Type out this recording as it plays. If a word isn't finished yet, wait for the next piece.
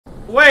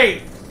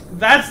Wait,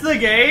 that's the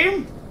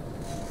game?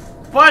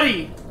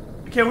 Buddy,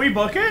 can we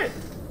book it?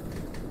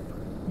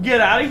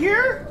 Get out of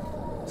here?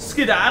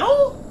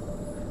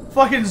 Skedaddle?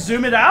 Fucking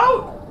zoom it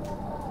out?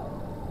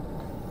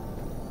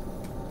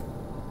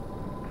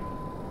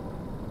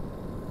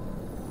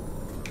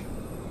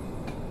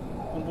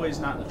 Homeboy's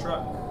not in the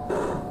truck.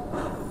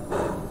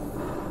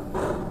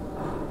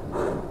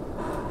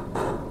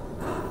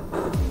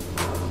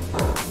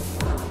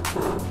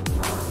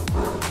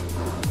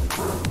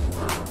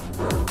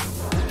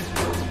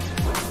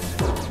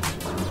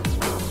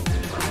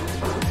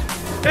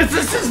 Is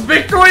this his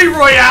victory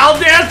royale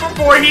dance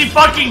before he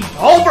fucking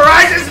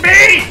pulverizes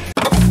me?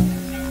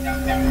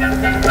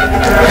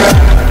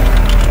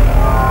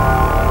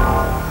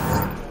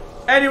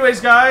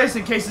 Anyways, guys,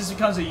 in case this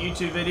becomes a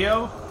YouTube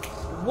video,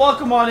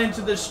 welcome on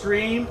into the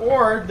stream,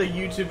 or the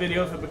YouTube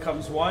video if it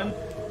becomes one.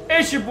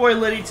 It's your boy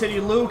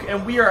LittyTiddyLuke,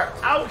 and we are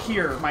out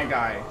here, my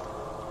guy.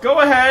 Go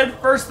ahead,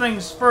 first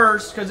things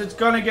first, because it's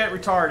gonna get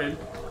retarded.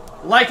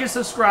 Like and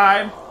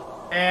subscribe,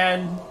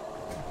 and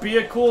be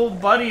a cool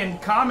buddy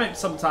and comment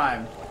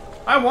sometime.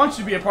 I want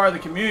you to be a part of the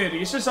community.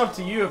 It's just up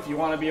to you if you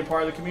want to be a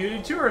part of the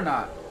community too or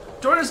not.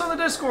 Join us on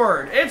the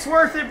Discord. It's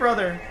worth it,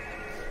 brother.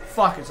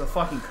 Fuck, it's a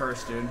fucking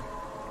curse, dude.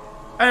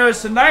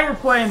 Anyways, tonight we're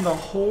playing the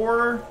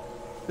horror.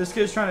 This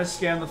kid's trying to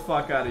scam the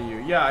fuck out of you.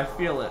 Yeah, I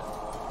feel it.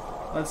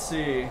 Let's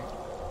see.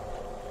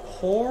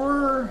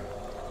 Horror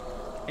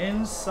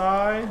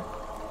inside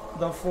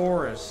the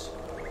forest.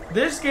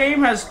 This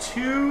game has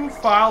 2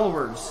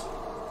 followers.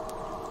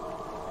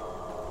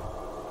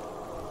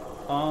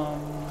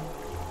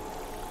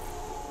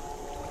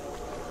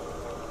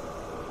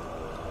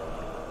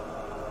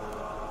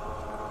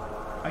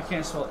 I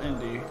can't spell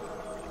indie.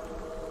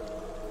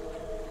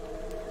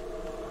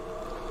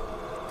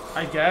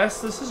 I guess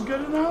this is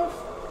good enough?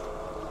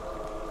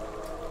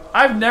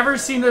 I've never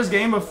seen this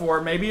game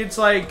before. Maybe it's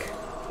like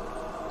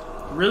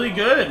really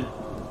good.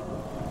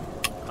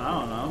 I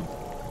don't know.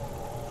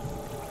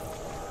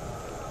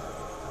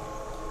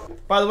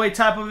 By the way,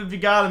 tap up if you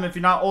got them. If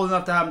you're not old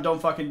enough to have them,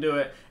 don't fucking do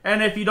it.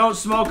 And if you don't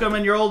smoke them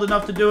and you're old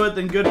enough to do it,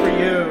 then good for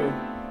you.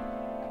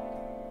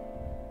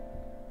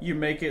 You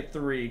make it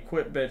 3.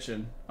 Quit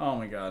bitching. Oh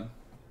my god.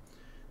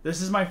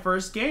 This is my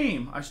first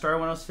game. I started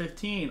when I was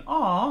 15.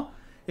 Aw.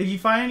 If you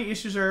find any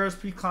issues or errors,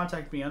 please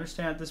contact me.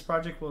 Understand that this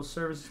project will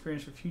serve as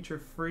experience for future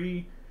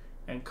free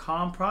and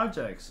calm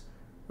projects.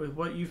 With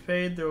what you've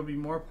paid, there will be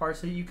more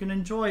parts that you can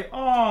enjoy.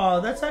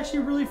 Aw, that's actually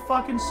really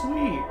fucking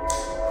sweet.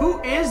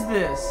 Who is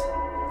this?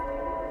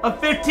 A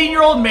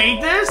 15-year-old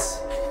made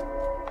this?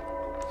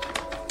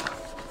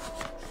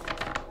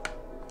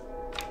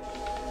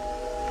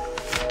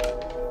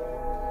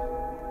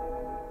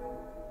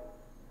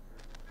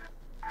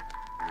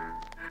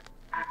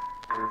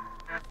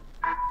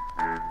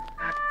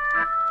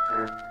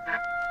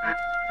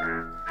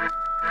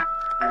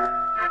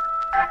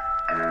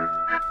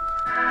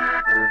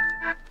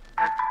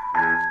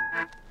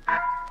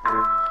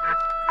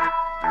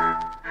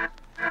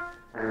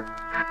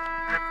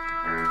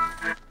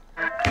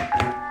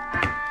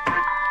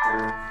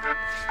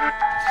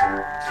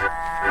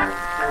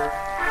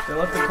 They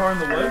left the car in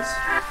the woods?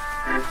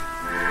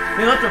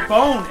 They left their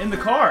phone in the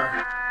car.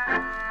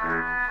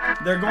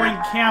 They're going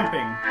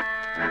camping.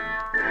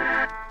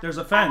 There's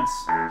a fence.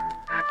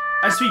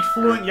 I speak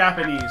fluent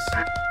Japanese.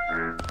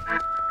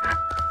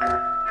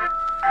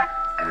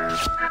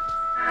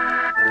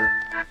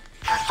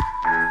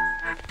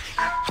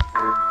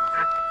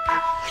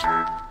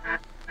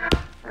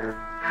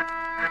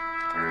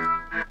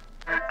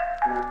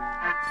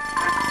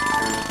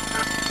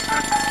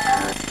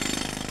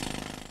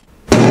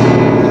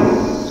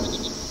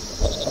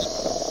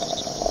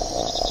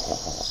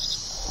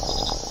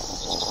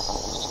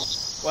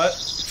 What?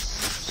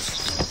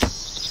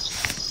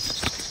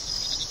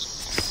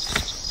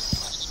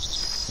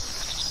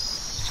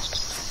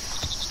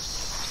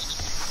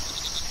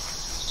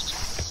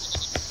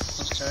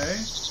 Okay.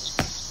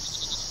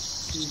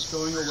 He's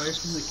going away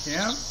from the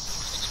camp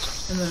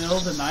in the middle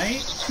of the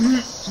night.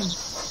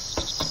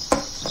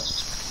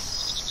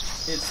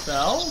 It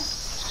fell.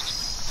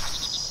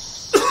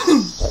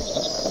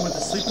 Went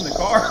to sleep in the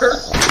car.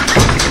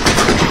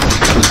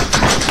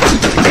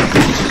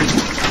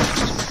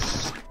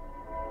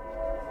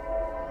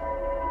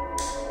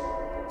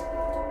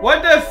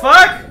 What the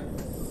fuck?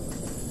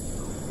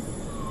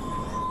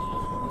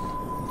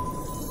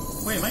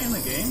 Wait, am I in the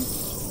game?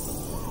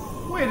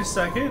 Wait a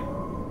second.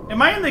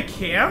 Am I in the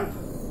camp?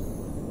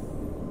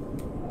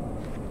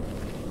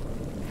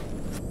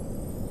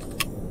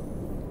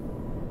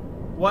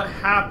 What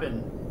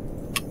happened?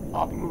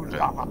 What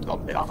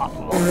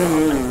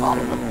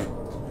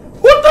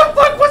the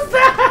fuck was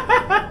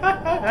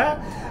that?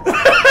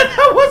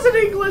 That wasn't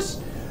English.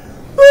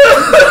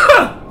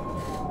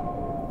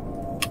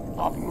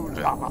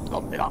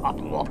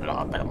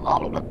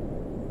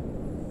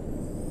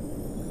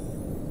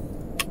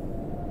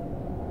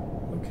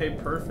 Okay,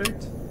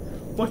 perfect.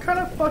 What kind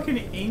of fucking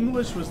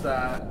English was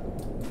that?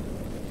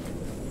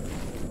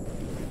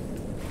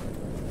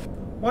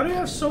 Why do we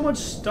have so much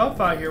stuff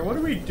out here? What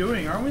are we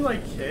doing? Aren't we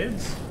like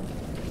kids?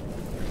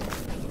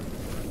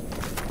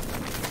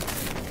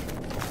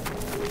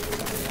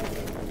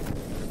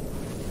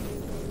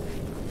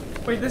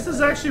 Wait, this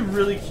is actually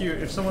really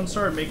cute if someone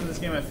started making this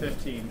game at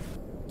 15.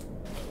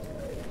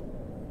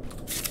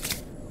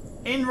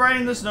 In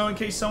writing this note, in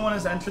case someone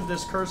has entered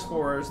this curse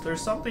forest,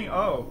 there's something,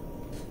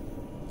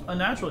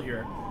 unnatural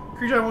here.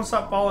 Creature won't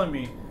stop following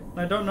me, and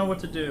I don't know what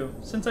to do.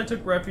 Since I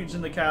took refuge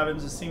in the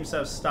cabins, it seems to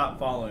have stopped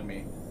following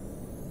me.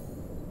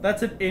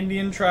 That's an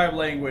Indian tribe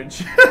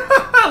language.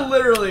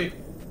 Literally.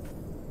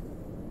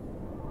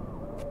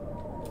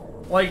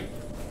 Like,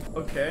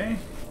 okay.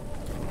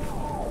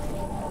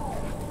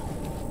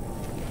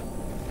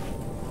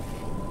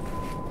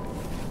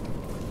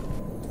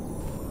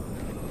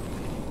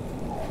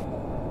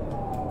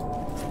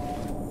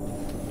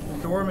 The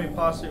door may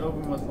possibly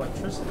open with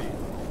electricity.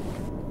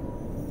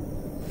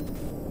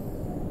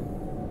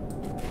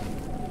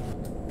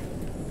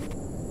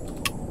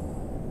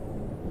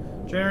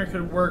 Generator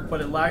could work, but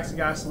it lacks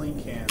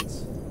gasoline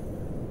cans.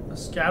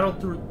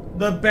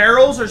 The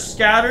barrels are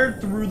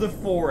scattered through the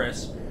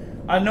forest.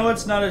 I know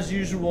it's not as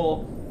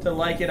usual to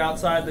like it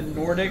outside the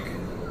Nordic,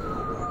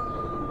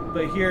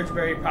 but here it's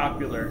very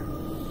popular.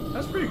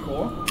 That's pretty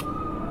cool.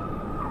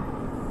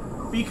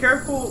 Be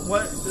careful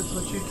what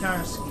you can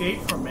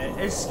escape from it.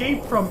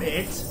 Escape from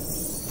it.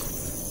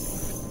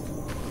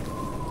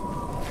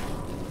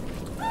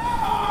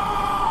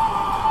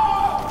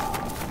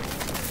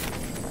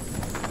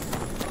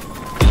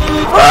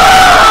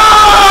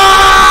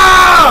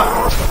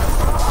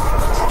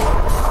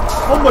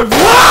 Oh my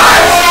god!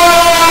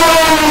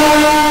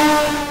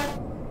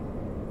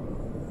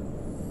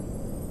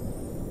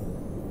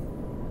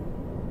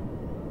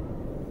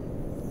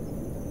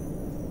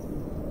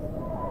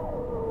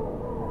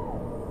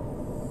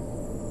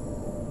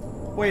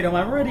 Wait, am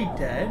I already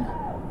dead?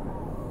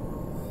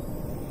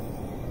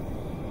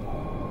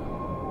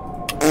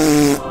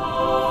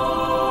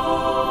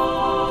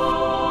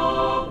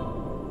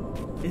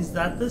 Is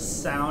that the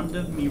sound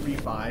of me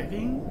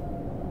reviving?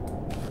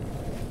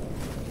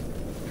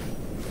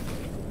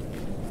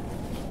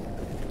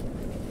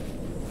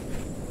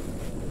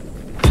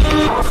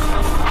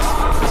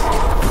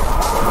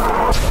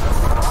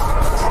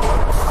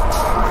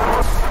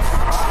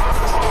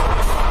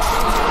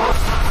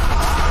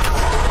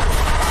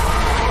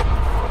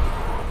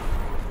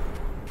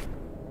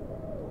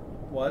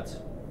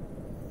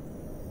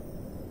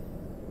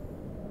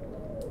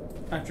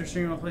 After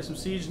streaming, I'll play some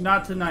Siege.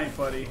 Not tonight,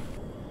 buddy.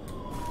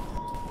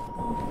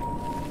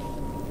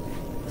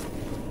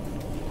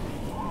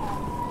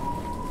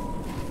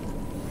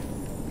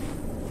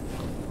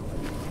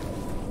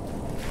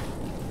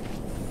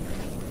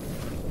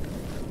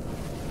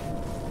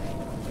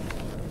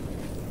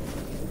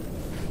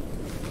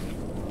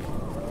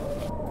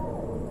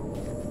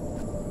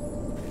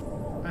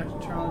 I have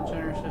to turn on the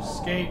generator to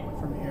escape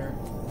from here.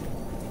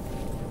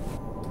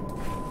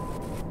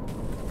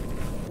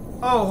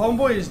 Oh,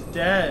 homeboy is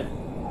dead.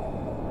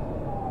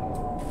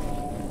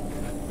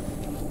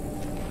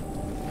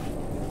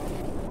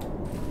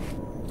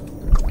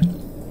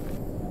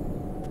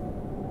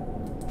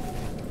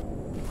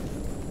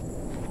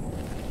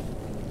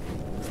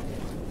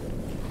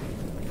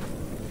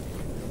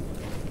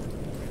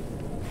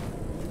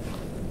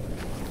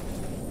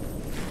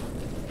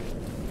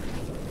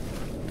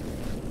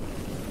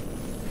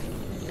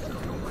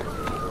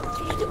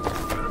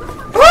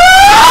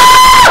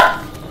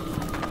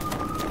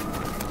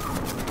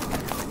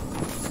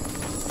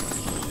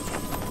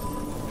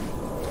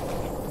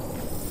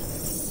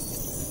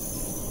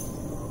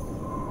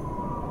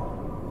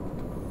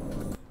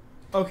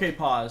 Okay,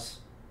 pause.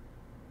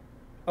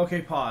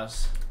 Okay,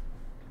 pause.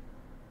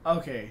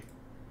 Okay,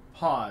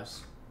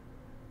 pause.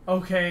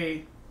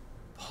 Okay,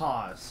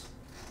 pause.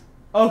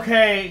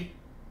 Okay,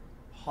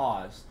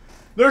 pause.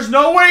 There's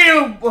no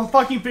way a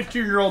fucking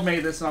 15-year-old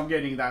made this and I'm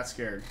getting that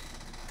scared.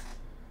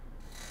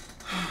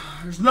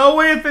 There's no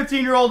way a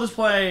 15-year-old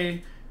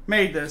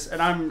made this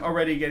and I'm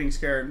already getting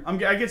scared.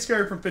 I get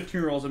scared from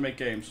 15-year-olds that make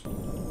games.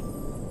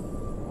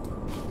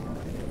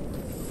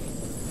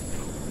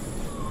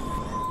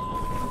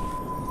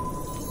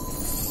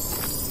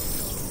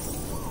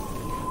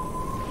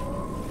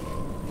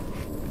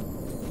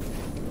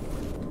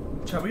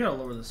 We gotta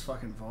lower this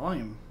fucking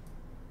volume.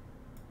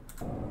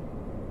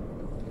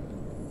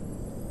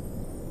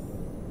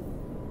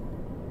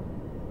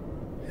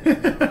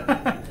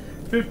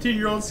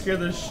 15-year-olds scare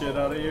the shit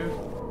out of you.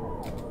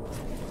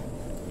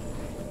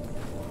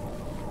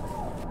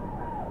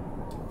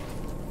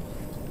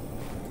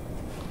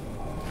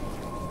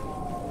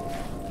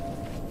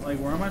 Like,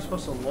 where am I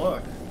supposed to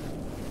look?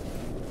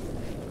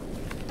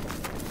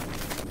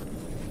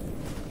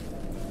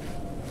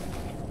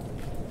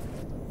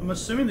 I'm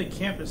assuming the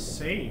camp is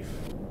safe.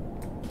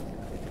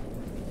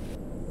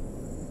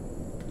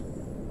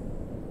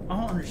 I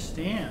don't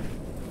understand.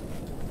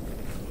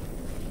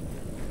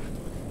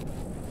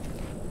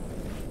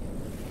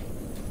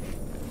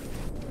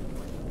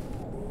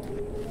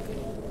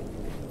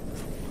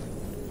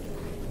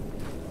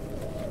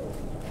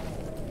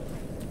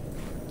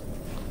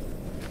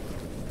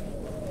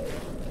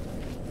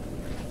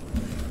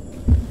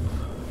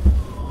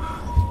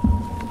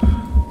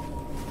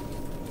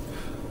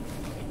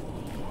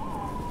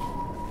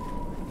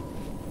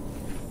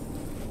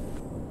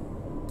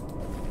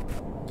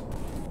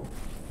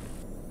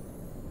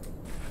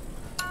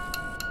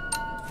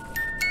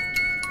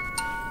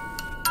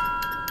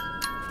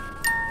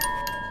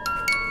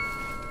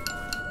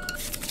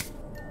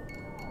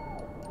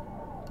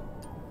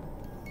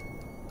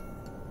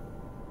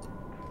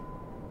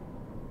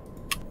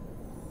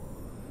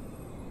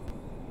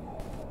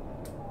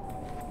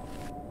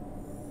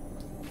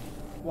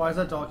 Why does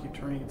that doll keep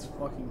turning its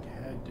fucking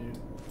head, dude?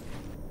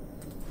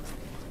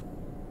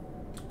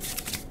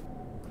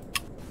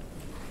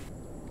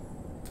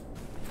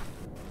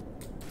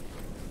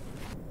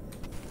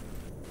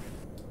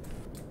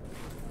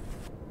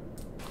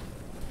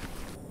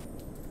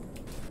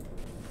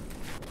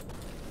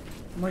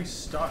 I'm like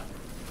stuck.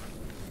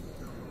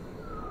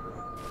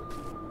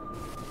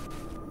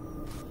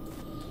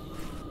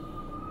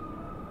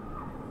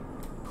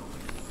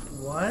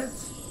 What?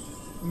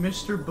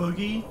 Mr.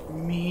 Boogie,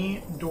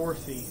 me,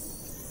 Dorothy.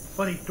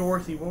 Buddy,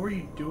 Dorothy, what were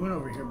you doing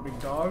over here, big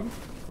dog?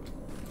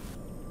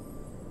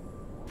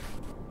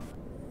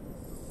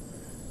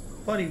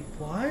 Buddy,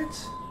 what?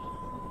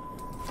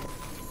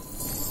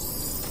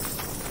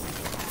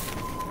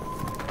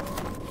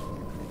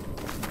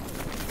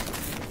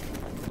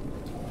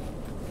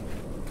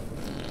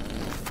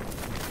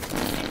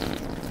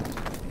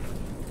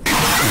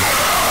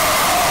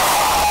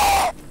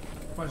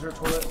 Why is there a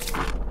toilet?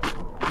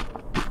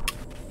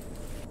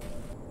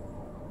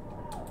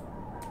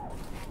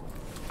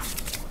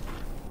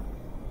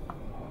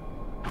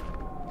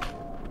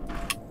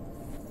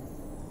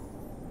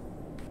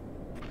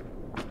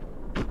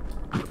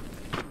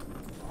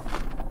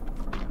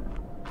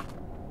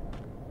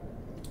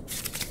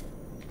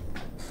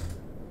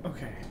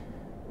 Okay.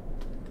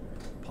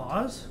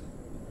 Pause.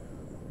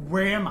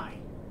 Where am I?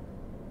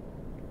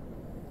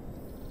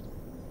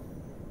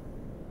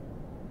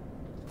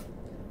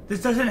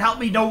 This doesn't help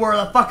me know where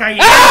the fuck I am.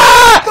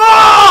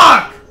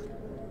 Ah!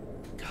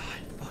 Fuck! God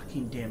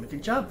fucking damn it.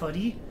 Good job,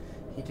 buddy.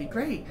 You did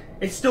great.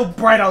 It's still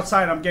bright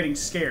outside. I'm getting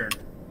scared.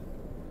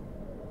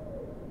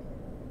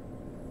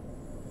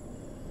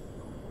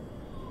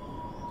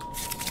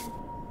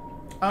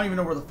 I don't even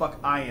know where the fuck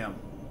I am.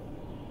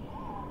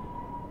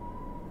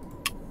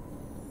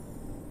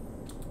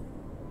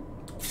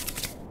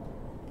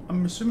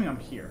 I'm assuming I'm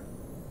here.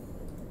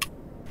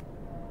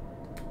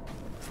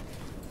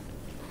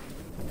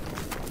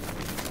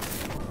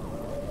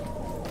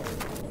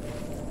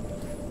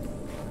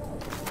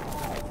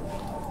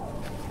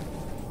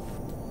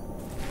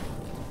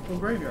 Oh,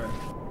 graveyard.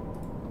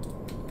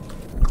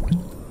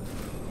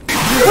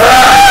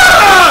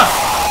 Ah!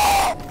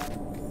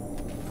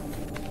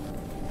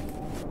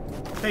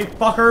 Hey,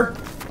 fucker.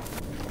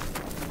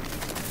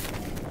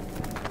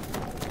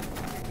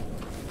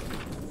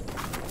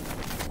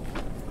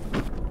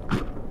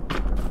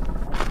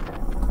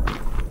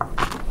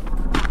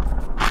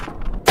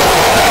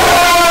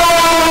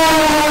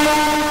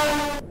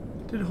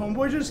 Did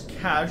homeboy just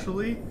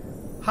casually?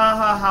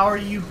 Haha, how are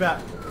you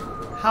bad?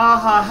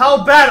 Haha,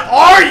 how bad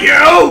are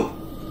you?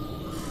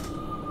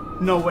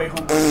 No way,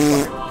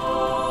 homeboy.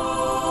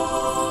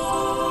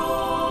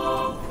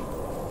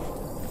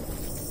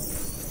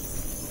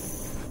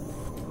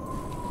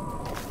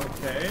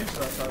 Okay, so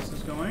that's how this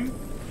is going.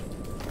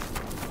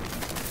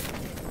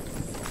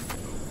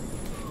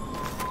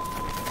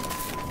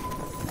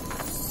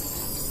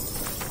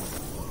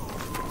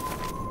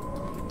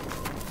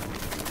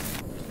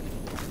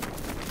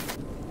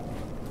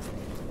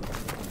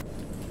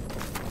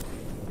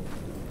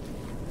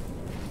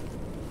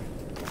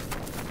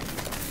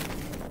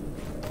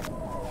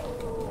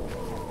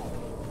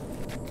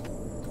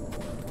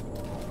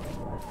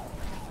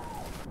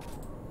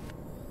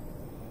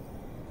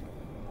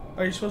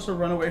 Are you supposed to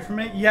run away from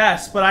it?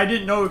 Yes, but I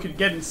didn't know it could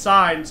get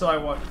inside until I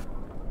walked.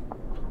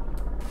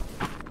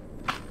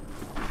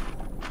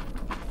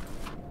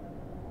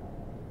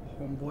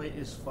 Homeboy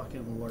is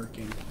fucking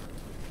lurking.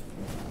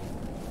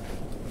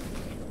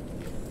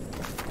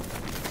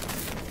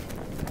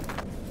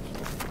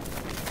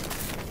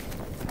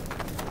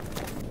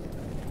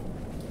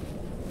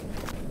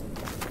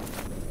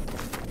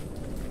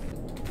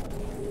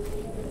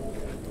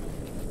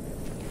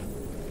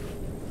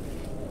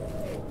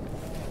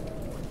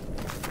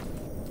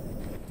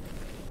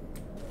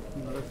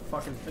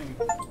 Fucking thing.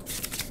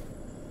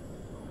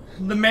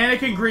 The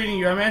mannequin greeting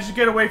you. I managed to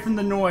get away from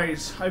the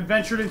noise. I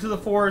ventured into the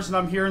forest and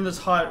I'm here in this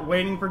hut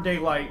waiting for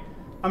daylight.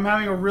 I'm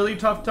having a really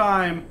tough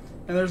time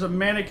and there's a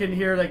mannequin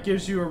here that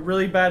gives you a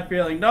really bad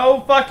feeling.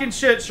 No fucking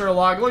shit,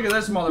 Sherlock. Look at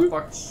this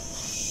motherfucker.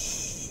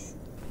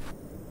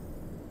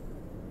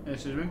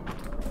 Excuse me.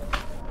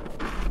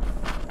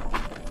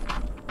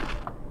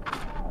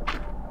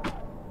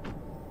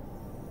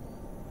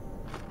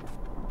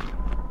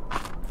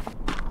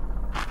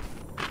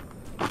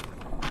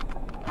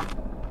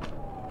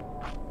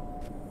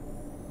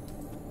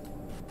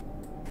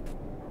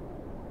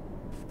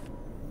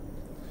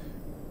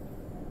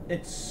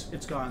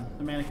 It's gone.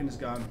 The mannequin is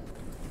gone.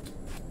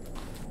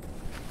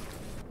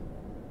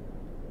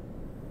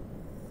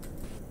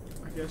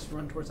 I guess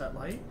run towards that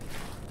light.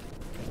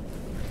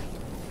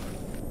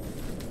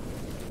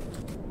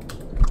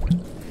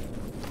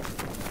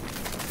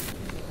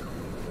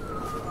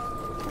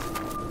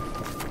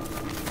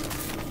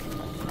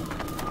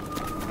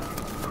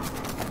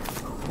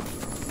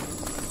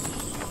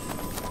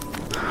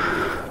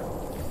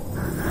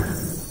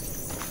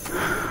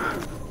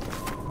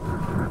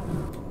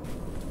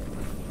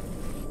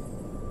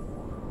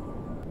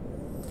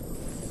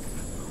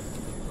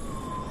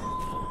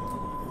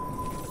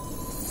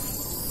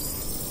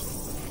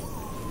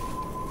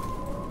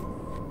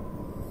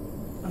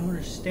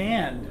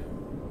 understand.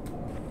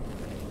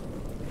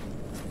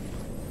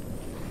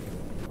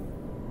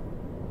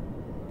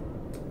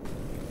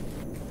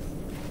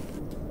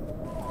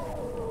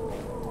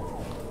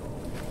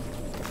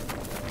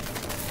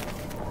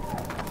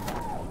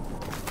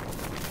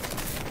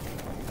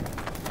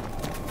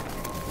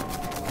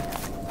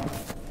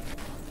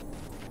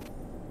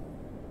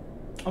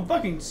 I'm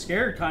fucking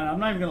scared, kinda. I'm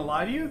not even gonna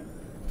lie to you.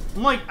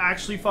 I'm like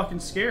actually fucking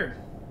scared.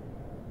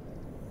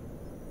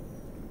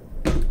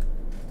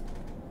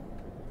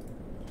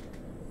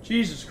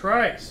 Jesus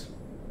Christ.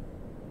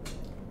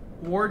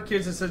 Ward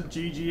kids have said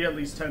GG at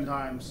least 10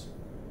 times.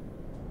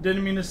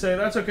 Didn't mean to say.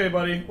 That's okay,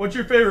 buddy. What's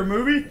your favorite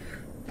movie?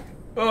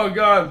 Oh,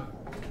 God.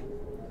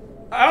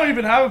 I don't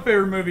even have a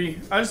favorite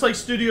movie. I just like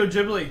Studio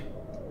Ghibli.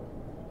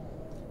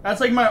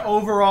 That's like my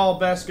overall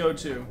best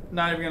go-to.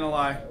 Not even gonna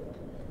lie.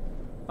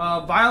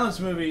 Violence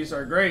movies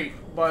are great,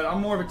 but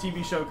I'm more of a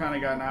TV show kind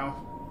of guy now.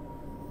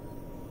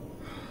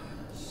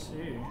 Let's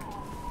see.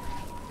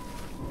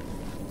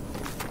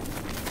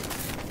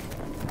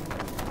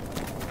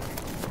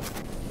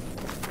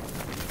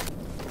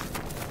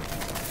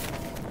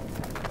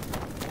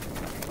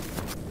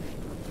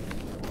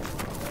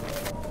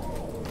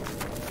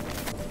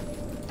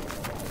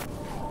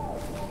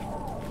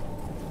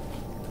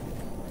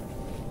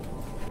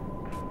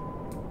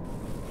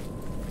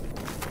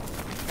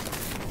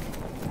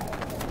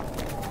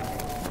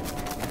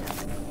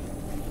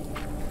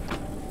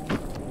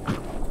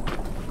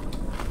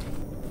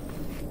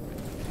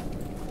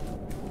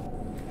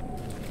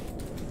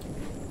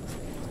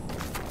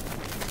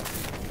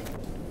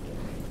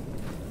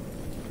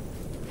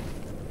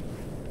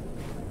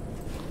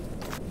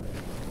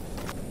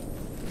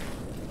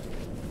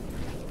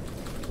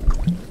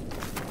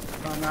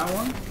 That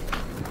one.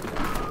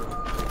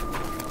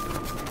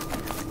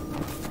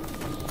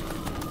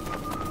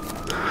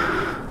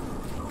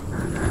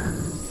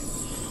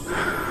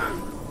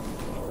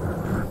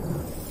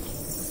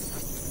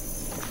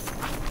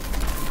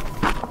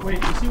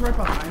 Wait, is he right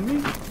behind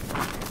me?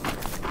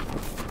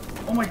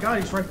 Oh my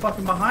god, he's right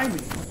fucking behind me.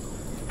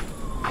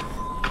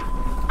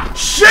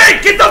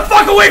 Shit! Get the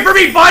fuck away from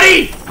me,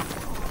 buddy!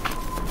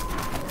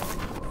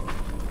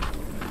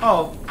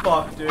 Oh,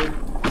 fuck, dude.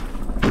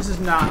 This is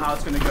not how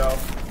it's gonna go.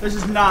 This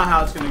is not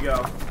how it's gonna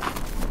go.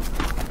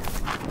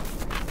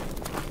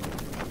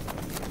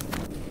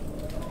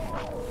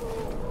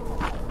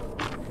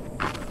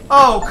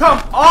 Oh, come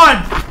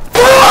on!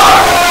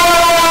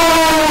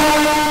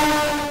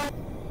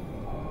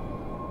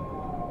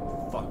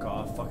 Fuck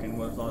off, fucking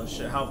with all this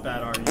shit. How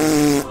bad are you?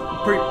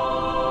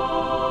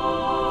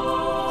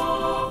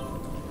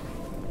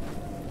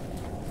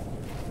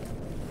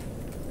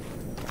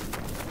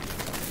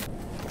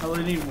 I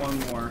only need one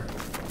more.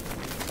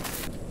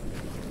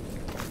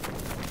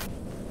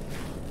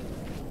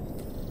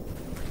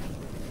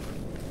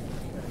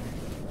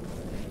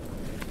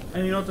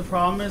 And you know what the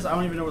problem is? I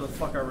don't even know where the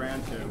fuck I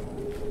ran to.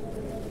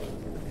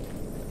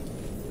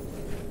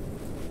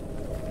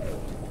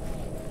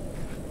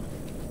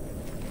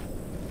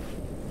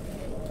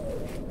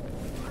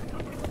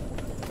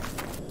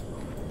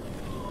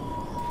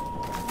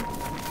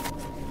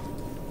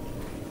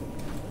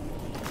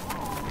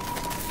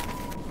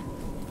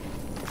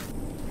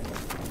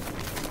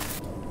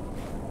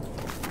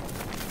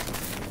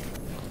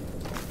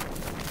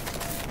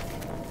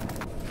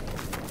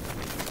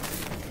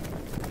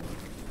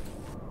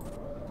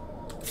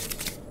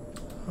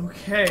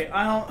 Okay,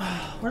 I don't...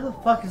 Where the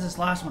fuck is this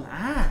last one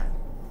at?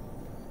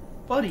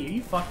 Buddy, are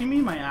you fucking me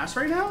in my ass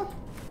right now?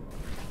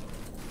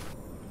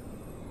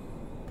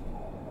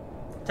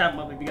 Tap him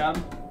up if you got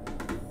him.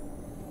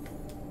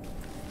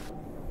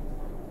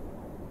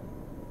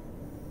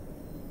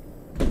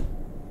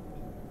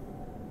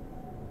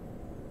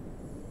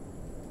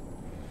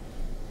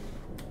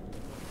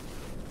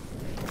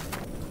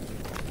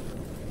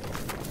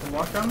 So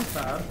walk down the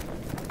path.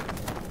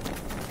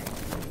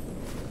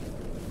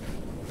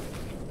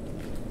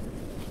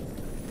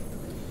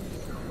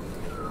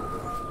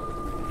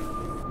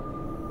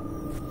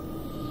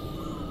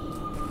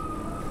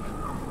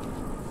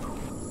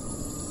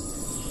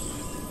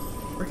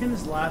 Where can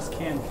this last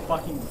can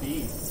fucking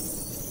be?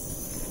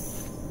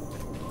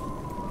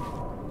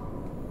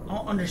 I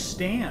don't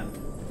understand.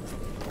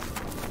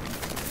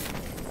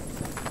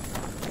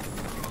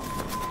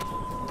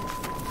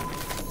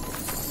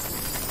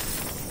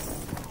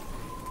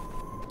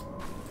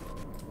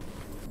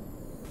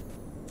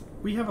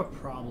 We have a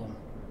problem.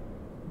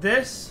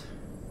 This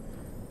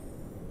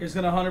is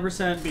gonna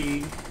 100%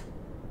 be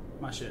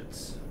my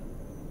shits.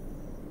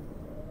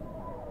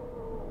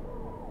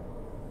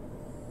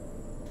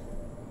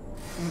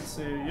 Let's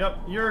see. Yep,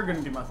 you're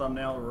gonna be my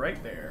thumbnail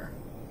right there.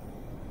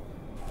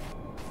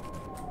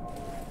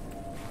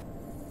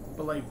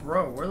 But like,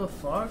 bro, where the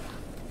fuck?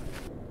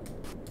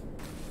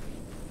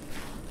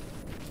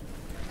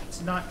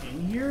 It's not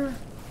in here?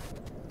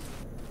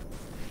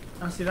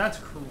 Now see, that's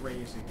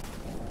crazy.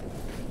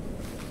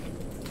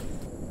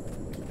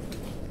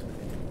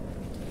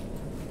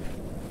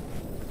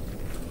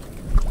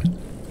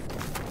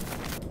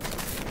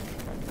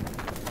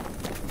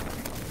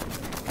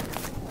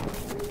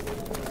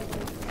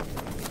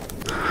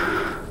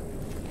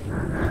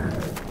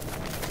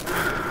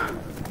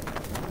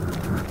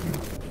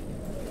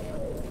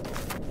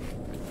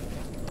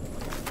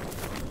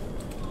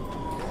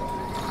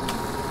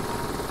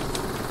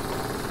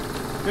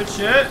 Good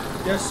shit.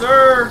 Yes,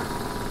 sir.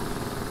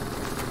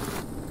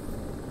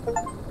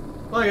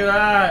 Look at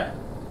that.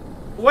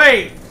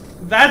 Wait,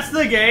 that's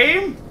the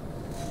game?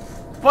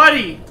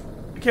 Buddy,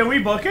 can we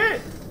book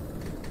it?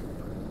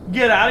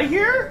 Get out of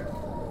here?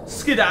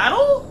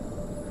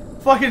 Skedaddle?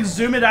 Fucking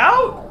zoom it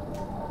out?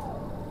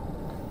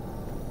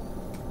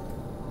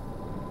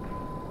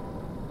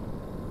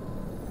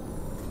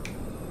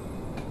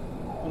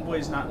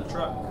 Homeboy's not in the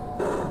truck.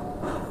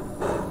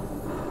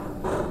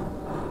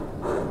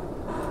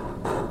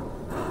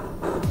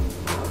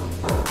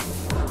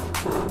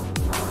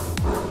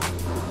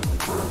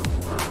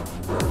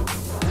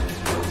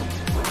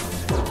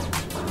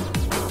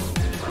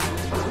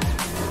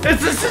 Is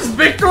this his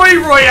victory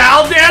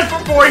royale dance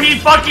before he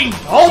fucking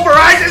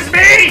pulverizes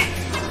me?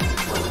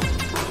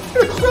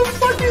 There's no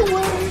fucking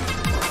way.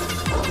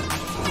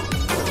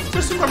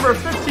 Just remember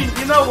 15,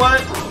 you know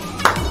what?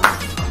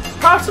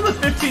 Props to the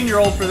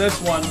 15-year-old for this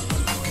one.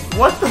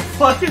 What the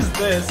fuck is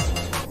this?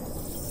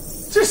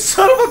 Just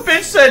son of a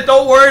bitch said,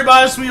 don't worry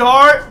about it,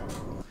 sweetheart.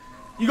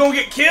 You gonna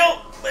get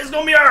killed, but it's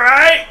gonna be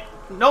alright.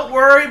 Don't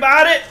worry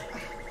about it.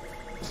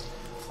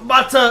 I'm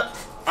about to,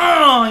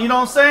 you know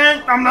what I'm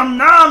saying? Nom nom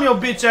nom, your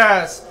bitch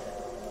ass.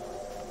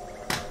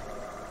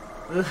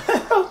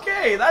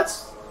 Okay,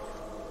 that's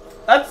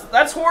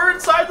horror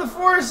inside the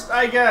forest,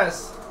 I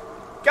guess.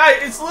 Guys,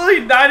 it's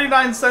literally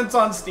 99 cents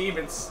on Steam.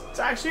 It's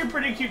actually a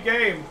pretty cute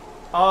game.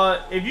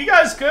 If you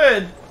guys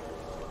could,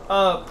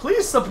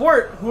 please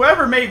support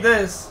whoever made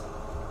this.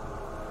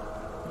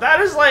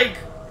 That's like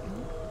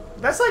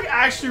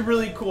actually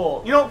really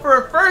cool. You know,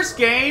 for a first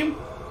game,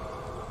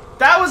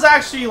 that was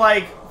actually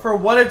like, for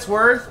what it's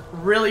worth,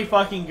 really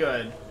fucking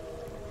good.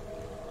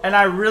 And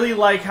I really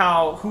like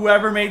how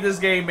whoever made this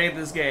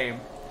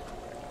game.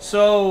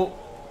 So,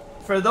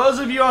 for those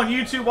of you on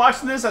YouTube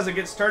watching this as it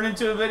gets turned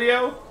into a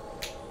video,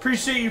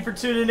 appreciate you for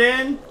tuning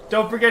in.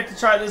 Don't forget to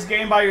try this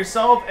game by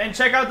yourself and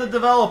check out the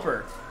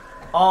developer.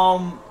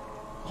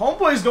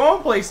 Homeboy's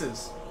going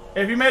places.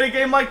 If you made a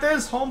game like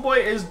this,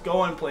 Homeboy is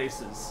going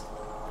places.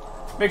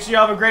 Make sure you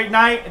have a great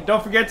night, and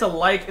don't forget to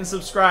like and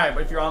subscribe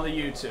if you're on the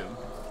YouTube.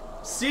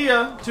 See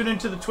ya. Tune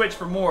into the Twitch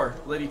for more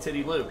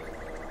LittyTiddyLuke.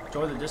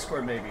 Join the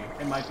Discord, baby.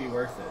 It might be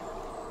worth it.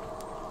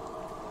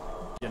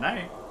 Good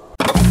night.